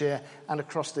Oxfordshire and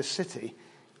across this city.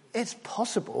 It's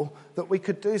possible that we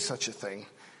could do such a thing,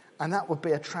 and that would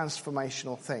be a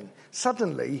transformational thing.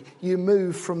 Suddenly, you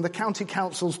move from the county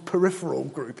council's peripheral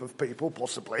group of people,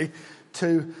 possibly,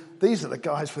 to these are the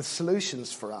guys with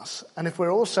solutions for us. And if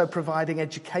we're also providing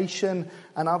education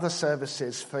and other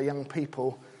services for young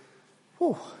people,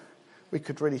 we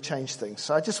could really change things.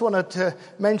 So I just wanted to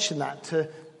mention that to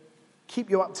keep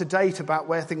you up to date about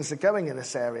where things are going in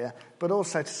this area, but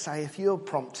also to say if you're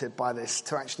prompted by this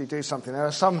to actually do something. There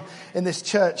are some in this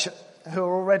church who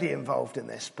are already involved in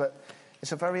this, but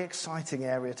it's a very exciting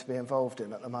area to be involved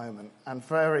in at the moment, and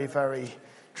very, very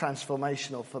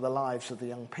transformational for the lives of the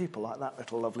young people, like that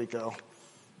little lovely girl.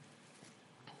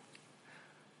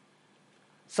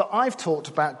 So I've talked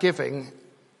about giving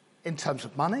in terms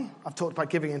of money. I've talked about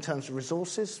giving in terms of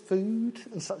resources, food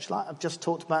and such like. I've just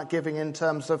talked about giving in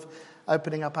terms of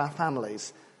opening up our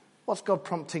families. What's God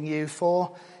prompting you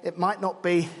for? It might not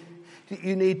be that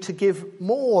you need to give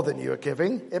more than you are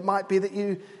giving. It might be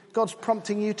that God's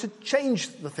prompting you to change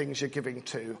the things you're giving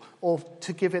to, or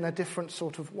to give in a different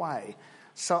sort of way.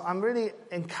 So I'm really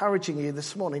encouraging you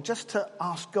this morning just to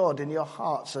ask God in your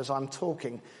hearts as I'm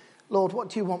talking, Lord, what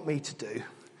do you want me to do?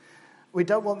 We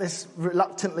don't want this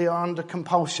reluctantly or under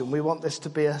compulsion. We want this to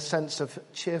be a sense of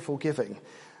cheerful giving.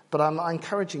 But I'm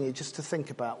encouraging you just to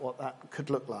think about what that could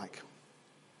look like.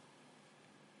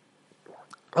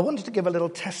 I wanted to give a little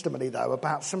testimony, though,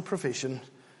 about some provision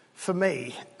for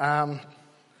me.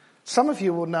 Some of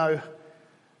you will know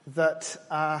that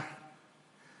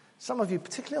some of you,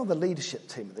 particularly on the leadership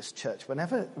team of this church,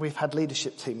 whenever we've had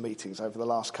leadership team meetings over the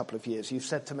last couple of years, you've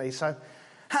said to me, so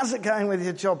How's it going with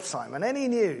your job, Simon? Any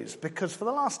news? Because for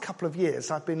the last couple of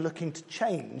years, I've been looking to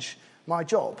change my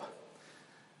job.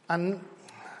 And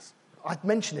I'd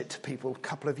mentioned it to people a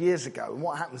couple of years ago. And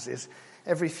what happens is,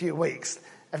 every few weeks,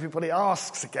 everybody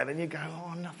asks again, and you go,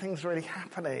 oh, nothing's really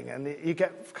happening. And you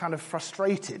get kind of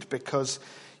frustrated because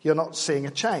you're not seeing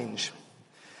a change.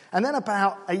 And then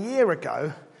about a year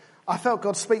ago, I felt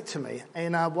God speak to me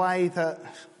in a way that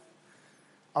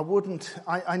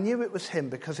I knew it was him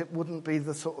because it wouldn't be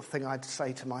the sort of thing I'd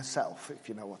say to myself, if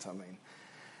you know what I mean.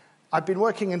 I'd been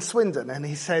working in Swindon, and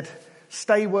he said,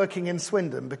 stay working in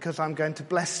Swindon because I'm going to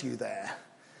bless you there.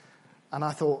 And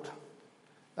I thought,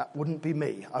 that wouldn't be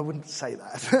me. I wouldn't say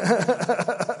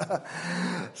that.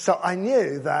 So I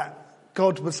knew that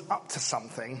God was up to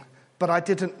something, but I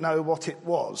didn't know what it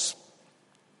was.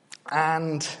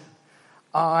 And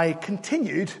I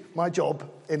continued my job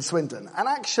in Swindon. And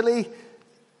actually,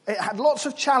 it had lots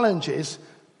of challenges,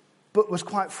 but was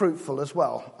quite fruitful as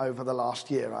well over the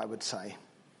last year, I would say.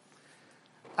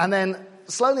 And then,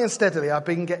 slowly and steadily, I've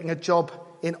been getting a job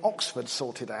in Oxford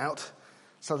sorted out,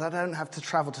 so that I don't have to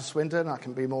travel to Swindon. I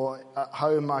can be more at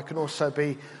home. I can also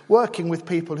be working with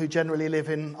people who generally live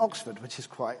in Oxford, which is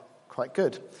quite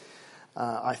good,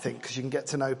 I think, because you can get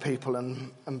to know people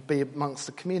and be amongst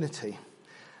the community.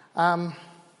 And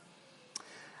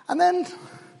then,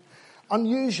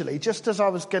 unusually, just as I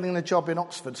was getting the job in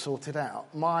Oxford sorted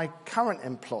out, my current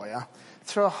employer,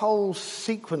 through a whole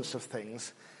sequence of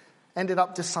things, ended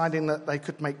up deciding that they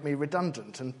could make me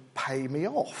redundant and pay me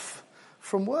off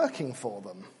from working for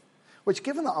them, which,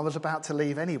 given that I was about to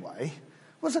leave anyway,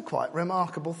 was a quite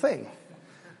remarkable thing.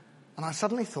 And I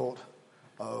suddenly thought,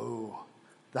 oh,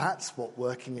 that's what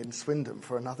working in Swindon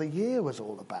for another year was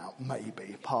all about,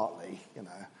 maybe, partly,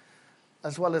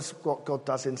 as well as what God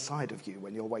does inside of you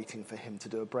when you're waiting for him to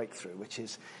do a breakthrough, which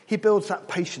is he builds that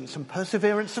patience and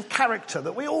perseverance of character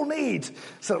that we all need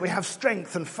so that we have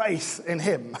strength and faith in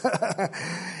him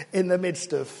in the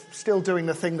midst of still doing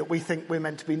the thing that we think we're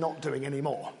meant to be not doing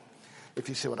anymore, if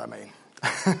you see what I mean.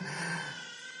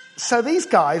 So these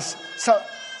guys,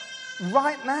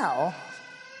 right now,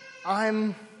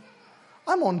 I'm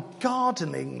on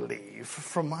gardening leave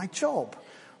from my job,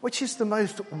 which is the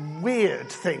most weird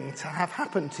thing to have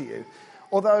happen to you.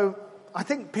 Although I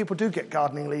think people do get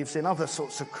gardening leaves in other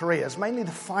sorts of careers, mainly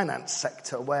the finance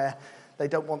sector, where they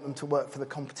don't want them to work for the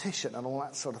competition and all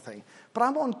that sort of thing. But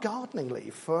I'm on gardening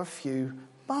leave for a few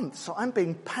months, so I'm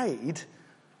being paid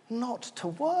not to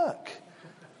work.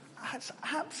 That's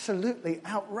absolutely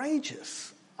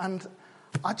outrageous. And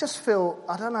I just feel,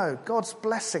 I don't know, God's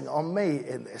blessing on me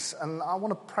in this. And I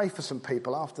want to pray for some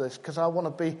people after this, because I want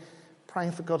to be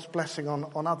praying for God's blessing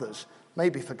on others,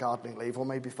 maybe for gardening leave or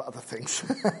maybe for other things.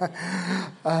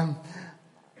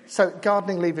 So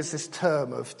gardening leave is this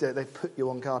term of they put you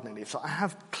on gardening leave. So I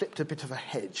have clipped a bit of a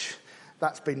hedge.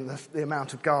 That's been the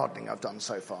amount of gardening I've done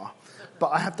so far. But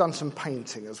I have done some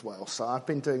painting as well, so I've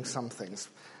been doing some things.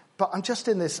 But I'm just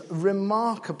in this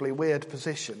remarkably weird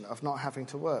position of not having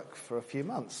to work for a few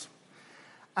months.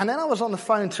 And then I was on the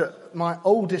phone to my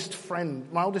oldest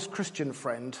Christian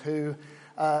friend who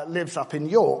lives up in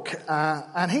York,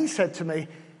 and he said to me,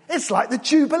 it's like the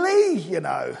Jubilee,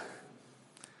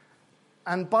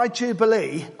 And by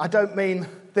Jubilee, I don't mean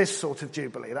this sort of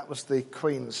Jubilee. That was the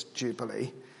Queen's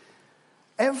Jubilee.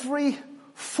 Every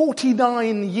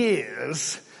 49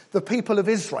 years, the people of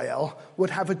Israel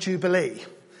would have a Jubilee.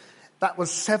 That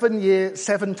was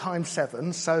 7 times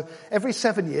 7. So every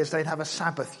 7 years, they'd have a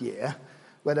Sabbath year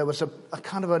where there was a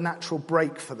kind of a natural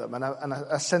break for them and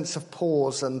a sense of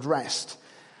pause and rest.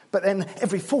 But then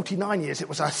every 49 years, it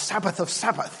was a Sabbath of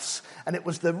Sabbaths, and it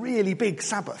was the really big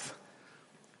Sabbath.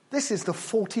 This is the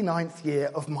 49th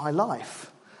year of my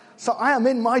life. So I am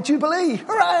in my Jubilee.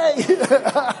 Hooray!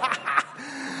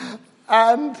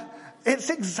 And it's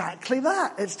exactly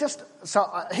that. It's just,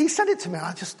 he said it to me.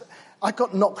 I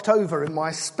got knocked over in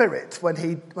my spirit when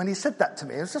he said that to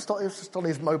me. It was just on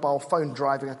his mobile phone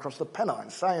driving across the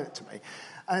Pennines saying it to me.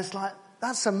 And it's like,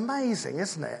 that's amazing,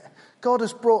 isn't it? God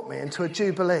has brought me into a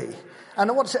Jubilee.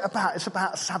 And what's it about? It's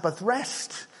about Sabbath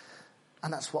rest.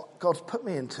 And that's what God's put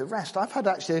me into, rest. I've had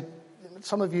actually,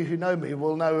 some of you who know me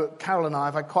will know Carol and I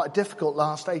have had quite a difficult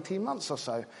last 18 months or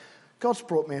so. God's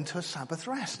brought me into a Sabbath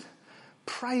rest.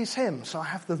 Praise him. So I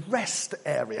have the rest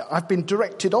area. I've been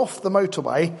directed off the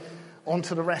motorway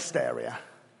onto the rest area.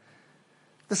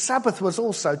 The Sabbath was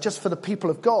also, just for the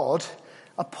people of God,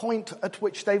 a point at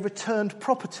which they returned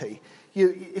property.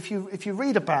 If you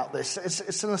read about this,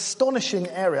 it's an astonishing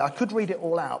area. I could read it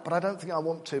all out, but I don't think I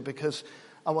want to, because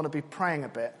I want to be praying a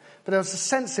bit. But there was a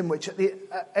sense in which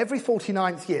every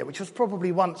 49th year, which was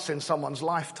probably once in someone's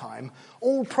lifetime,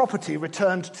 all property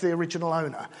returned to the original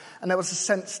owner. And there was a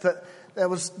sense that there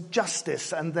was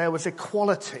justice and there was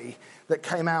equality that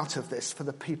came out of this for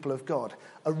the people of God.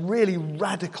 A really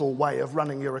radical way of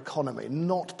running your economy,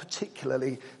 not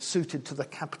particularly suited to the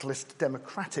capitalist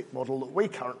democratic model that we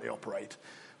currently operate.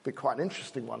 Be quite an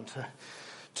interesting one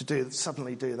to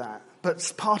suddenly do that. But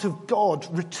it's part of God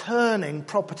returning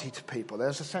property to people.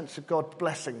 There's a sense of God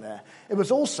blessing there. It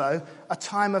was also a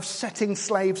time of setting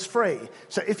slaves free.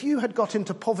 So if you had got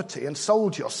into poverty and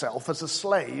sold yourself as a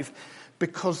slave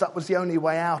because that was the only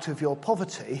way out of your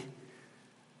poverty,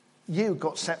 you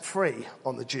got set free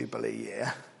on the Jubilee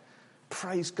year.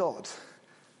 Praise God.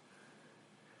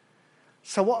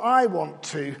 So what I want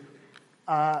to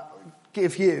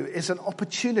give you is an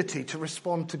opportunity to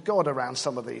respond to God around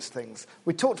some of these things.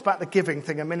 We talked about the giving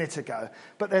thing a minute ago,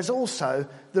 but there's also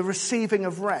the receiving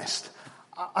of rest.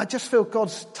 I just feel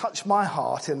God's touched my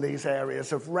heart in these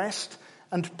areas of rest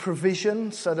and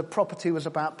provision. So the property was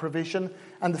about provision,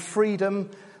 and the freedom,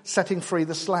 setting free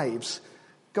the slaves.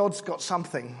 God's got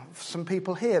something for some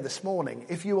people here this morning.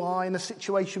 If you are in a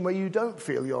situation where you don't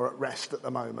feel you're at rest at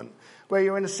the moment, where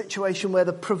you're in a situation where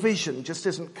the provision just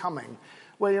isn't coming,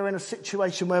 where you're in a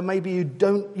situation where maybe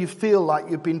you feel like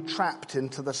you've been trapped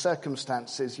into the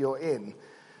circumstances you're in,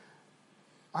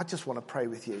 I just want to pray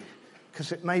with you,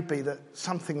 because it may be that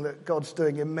something that God's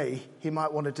doing in me, he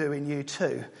might want to do in you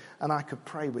too, and I could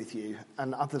pray with you,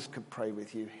 and others could pray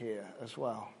with you here as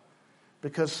well,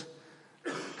 because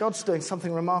God's doing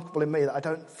something remarkable in me that I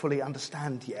don't fully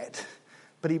understand yet,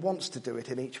 but he wants to do it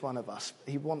in each one of us.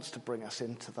 He wants to bring us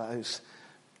into those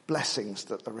blessings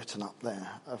that are written up there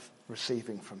of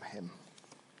receiving from him.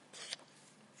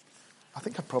 I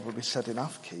think I've probably said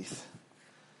enough, Keith.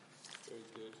 Very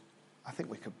good. I think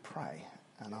we could pray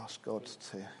and ask God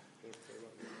to...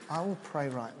 I will pray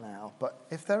right now, but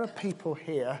if there are people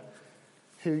here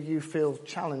who you feel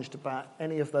challenged about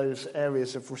any of those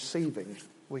areas of receiving,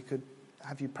 we could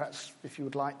have you perhaps, if you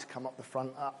would like to come up the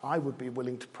front, I would be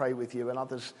willing to pray with you, and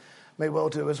others may well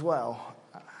do as well.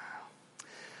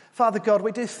 Father God,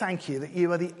 we do thank you that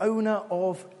you are the owner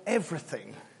of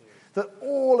everything, that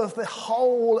all of the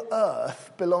whole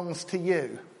earth belongs to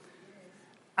you,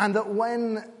 and that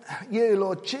when you,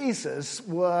 Lord Jesus,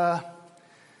 were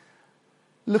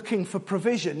looking for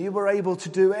provision, you were able to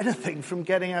do anything from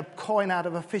getting a coin out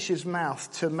of a fish's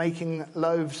mouth to making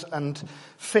loaves and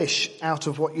fish out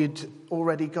of what you'd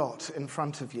already got in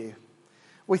front of you.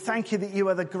 We thank you that you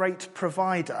are the great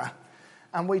provider,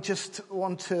 and we just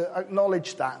want to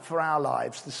acknowledge that for our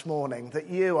lives this morning, that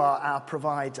you are our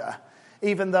provider.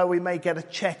 Even though we may get a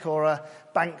check or a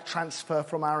bank transfer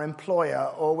from our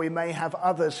employer, or we may have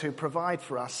others who provide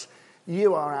for us,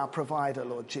 you are our provider,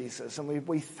 Lord Jesus, and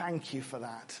we thank you for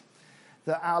that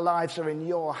our lives are in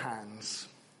your hands.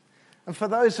 And for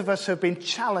those of us who have been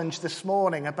challenged this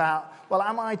morning about, well,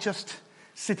 am I just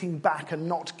sitting back and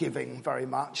not giving very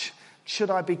much?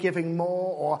 Should I be giving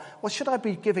more, or should I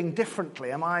be giving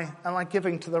differently? Am I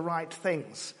giving to the right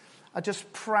things? I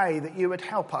just pray that you would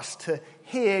help us to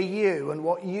hear you and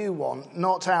what you want,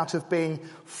 not out of being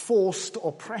forced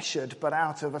or pressured, but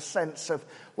out of a sense of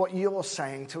what you're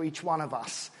saying to each one of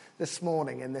us this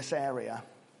morning in this area.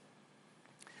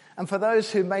 And for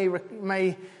those who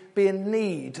may be in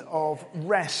need of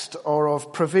rest or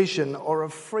of provision or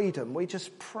of freedom, we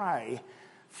just pray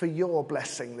for your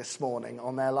blessing this morning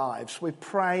on their lives. We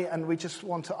pray and we just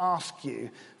want to ask you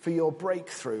for your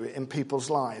breakthrough in people's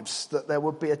lives, that there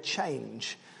would be a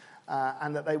change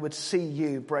and that they would see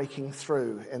you breaking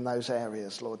through in those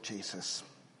areas, Lord Jesus.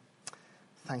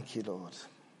 Thank you, Lord.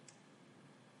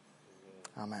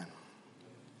 Amen.